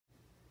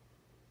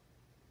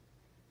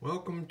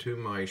Welcome to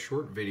my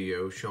short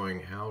video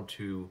showing how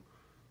to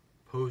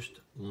post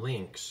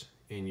links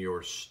in your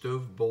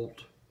Stovebolt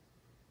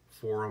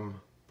forum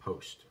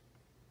post.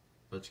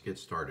 Let's get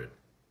started.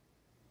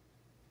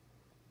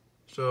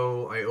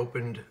 So I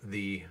opened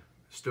the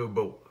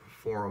Stovebolt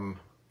forum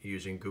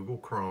using Google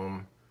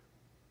Chrome,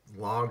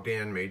 logged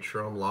in, made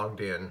sure I'm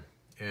logged in,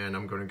 and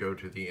I'm going to go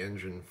to the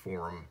engine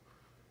forum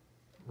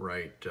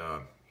right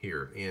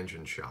here, the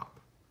engine shop.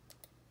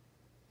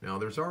 Now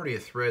there's already a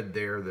thread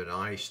there that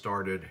I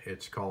started.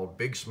 It's called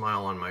Big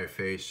Smile on My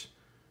Face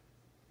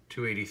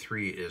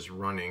 283 is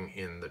running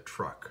in the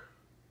truck.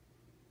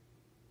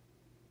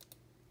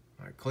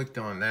 I clicked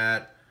on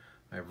that.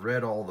 I've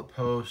read all the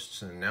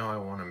posts and now I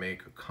want to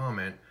make a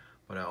comment,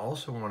 but I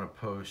also want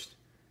to post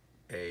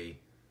a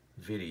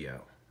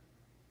video.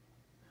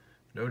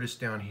 Notice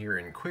down here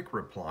in quick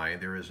reply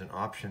there is an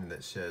option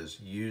that says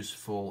use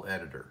full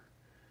editor.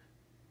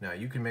 Now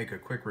you can make a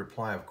quick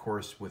reply, of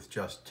course, with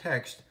just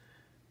text,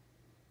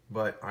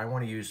 but I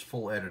want to use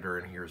full editor,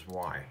 and here's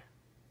why.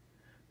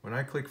 When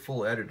I click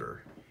full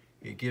editor,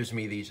 it gives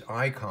me these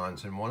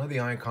icons, and one of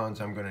the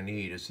icons I'm going to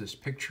need is this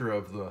picture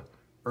of the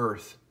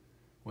Earth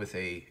with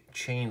a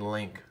chain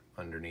link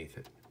underneath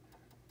it.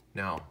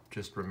 Now,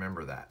 just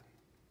remember that.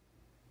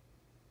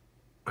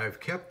 I've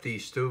kept the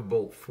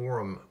Stovebolt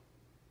forum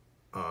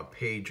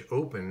page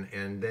open,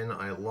 and then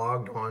I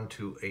logged on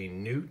to a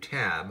new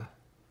tab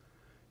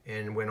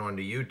and went on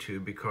to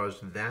YouTube because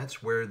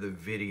that's where the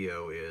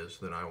video is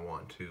that I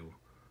want to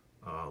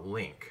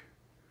link.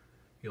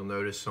 You'll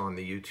notice on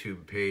the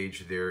YouTube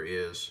page there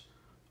is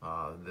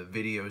the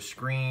video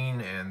screen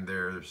and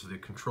there's the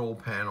control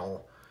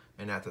panel,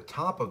 and at the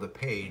top of the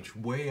page,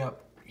 way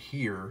up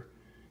here,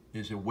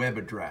 is a web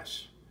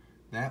address.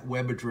 That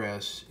web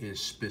address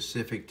is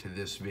specific to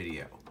this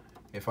video.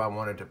 If I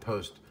wanted to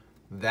post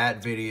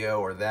that video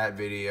or that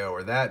video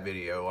or that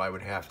video, I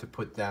would have to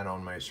put that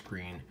on my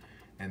screen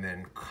and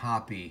then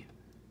copy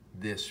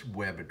this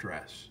web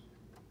address.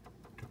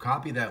 To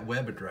copy that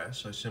web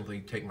address, I simply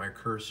take my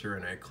cursor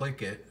and I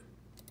click it,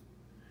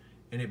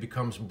 and it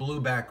becomes blue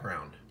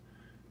background.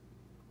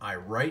 I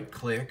right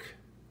click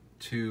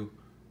to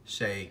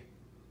say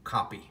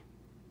copy.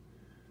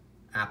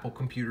 Apple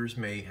computers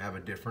may have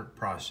a different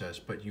process,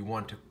 but you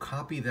want to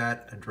copy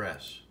that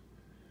address.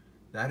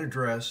 That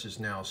address is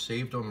now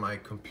saved on my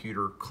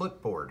computer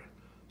clipboard.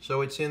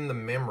 So it's in the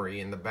memory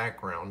in the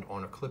background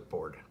on a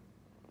clipboard.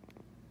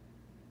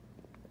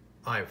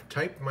 I've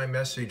typed my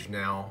message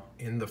now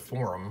in the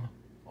forum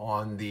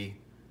on the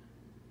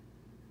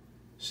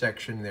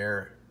section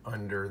there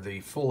under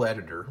the full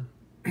editor,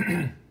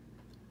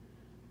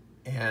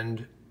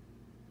 and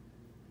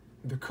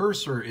the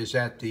cursor is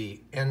at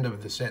the end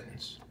of the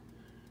sentence.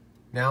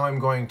 Now I'm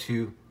going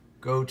to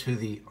go to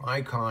the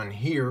icon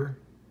here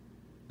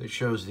that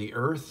shows the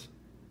Earth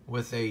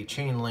with a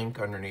chain link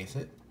underneath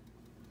it,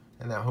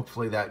 and that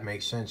hopefully that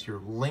makes sense.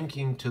 You're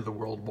linking to the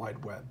World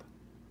Wide Web.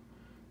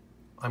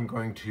 I'm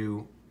going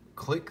to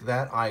click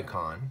that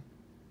icon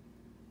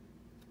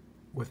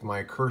with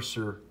my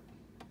cursor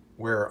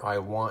where I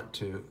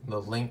want the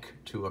link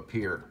to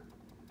appear.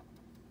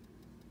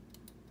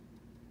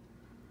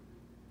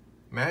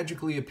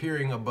 Magically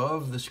appearing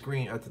above the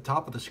screen, at the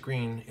top of the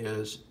screen,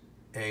 is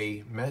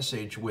a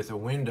message with a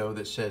window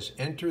that says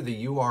enter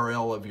the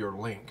URL of your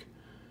link.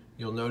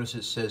 You'll notice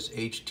it says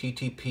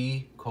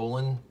http://.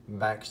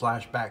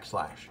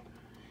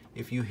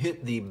 If you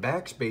hit the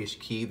backspace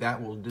key,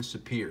 that will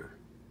disappear.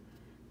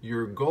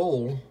 Your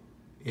goal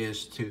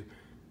is to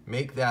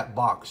make that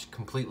box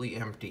completely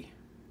empty.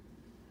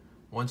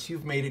 Once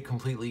you've made it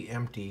completely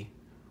empty,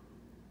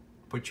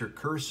 put your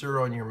cursor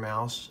on your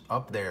mouse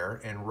up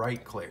there and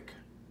right click.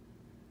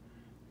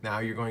 Now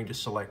you're going to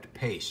select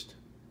paste.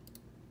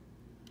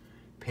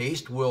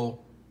 Paste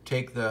will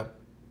take the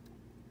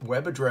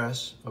web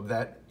address of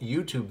that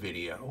YouTube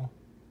video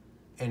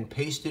and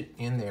paste it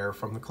in there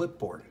from the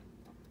clipboard.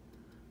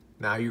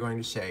 Now you're going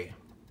to say,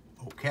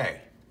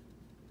 okay.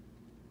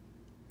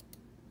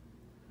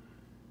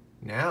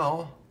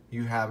 Now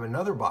you have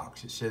another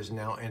box. It says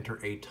now enter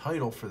a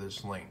title for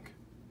this link.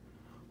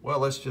 Well,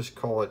 let's just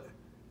call it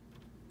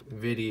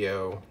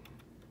video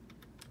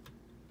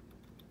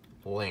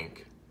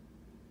link.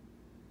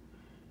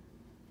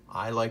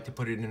 I like to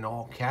put it in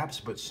all caps,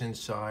 but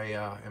since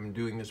I am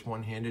doing this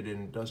one-handed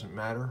and it doesn't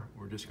matter,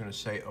 we're just going to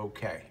say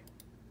okay.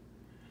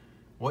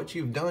 What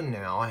you've done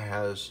now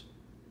has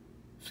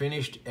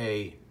finished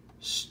a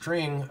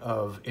string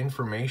of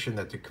information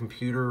that the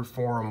computer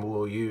forum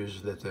will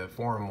use,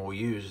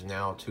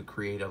 now to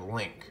create a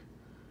link.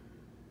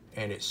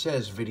 And it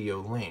says video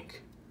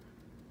link.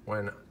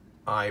 When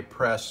I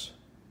press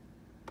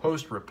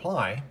post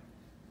reply,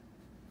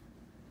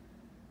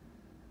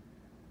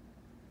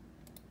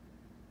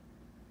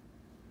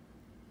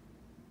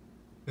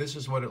 this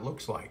is what it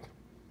looks like.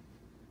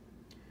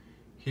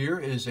 Here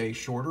is a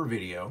shorter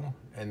video,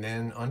 and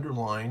then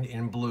underlined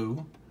in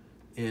blue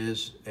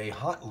is a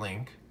hot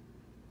link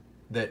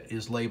that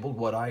is labeled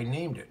what I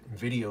named it,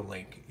 video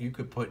link. You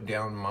could put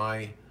down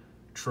my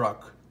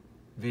truck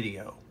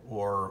video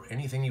or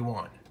anything you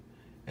want.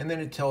 And then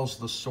it tells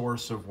the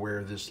source of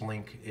where this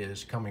link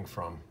is coming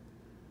from.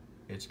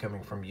 It's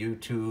coming from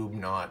YouTube,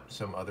 not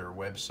some other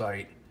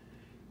website.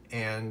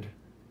 And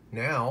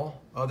now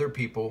other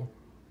people,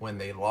 when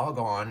they log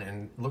on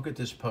and look at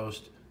this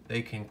post,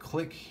 they can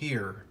click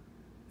here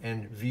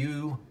and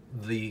view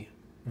the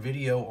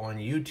video on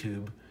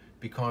YouTube,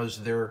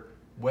 because their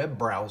web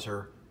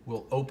browser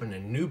will open a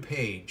new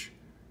page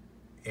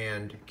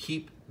and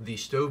keep the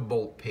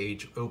Stovebolt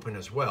page open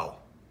as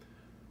well.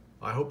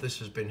 I hope this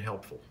has been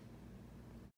helpful.